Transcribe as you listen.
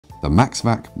The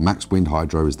MaxVac Max Wind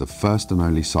Hydro is the first and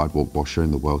only sidewalk washer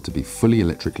in the world to be fully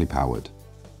electrically powered.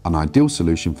 An ideal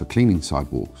solution for cleaning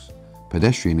sidewalks,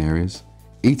 pedestrian areas,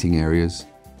 eating areas,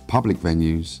 public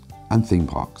venues and theme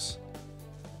parks.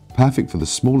 Perfect for the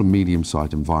small and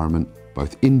medium-sized environment,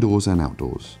 both indoors and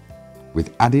outdoors.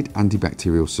 With added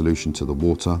antibacterial solution to the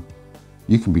water,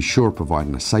 you can be sure of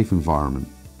providing a safe environment,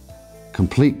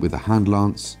 complete with a hand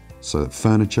lance so that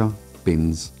furniture,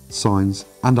 bins, signs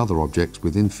and other objects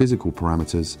within physical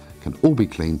parameters can all be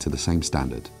cleaned to the same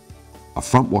standard. A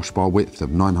front wash bar width of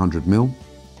 900mm,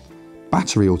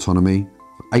 battery autonomy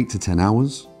for 8 to 10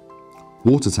 hours,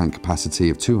 water tank capacity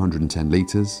of 210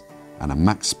 litres and a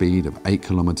max speed of 8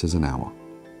 km/h.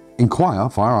 Inquire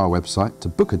via our website to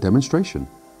book a demonstration.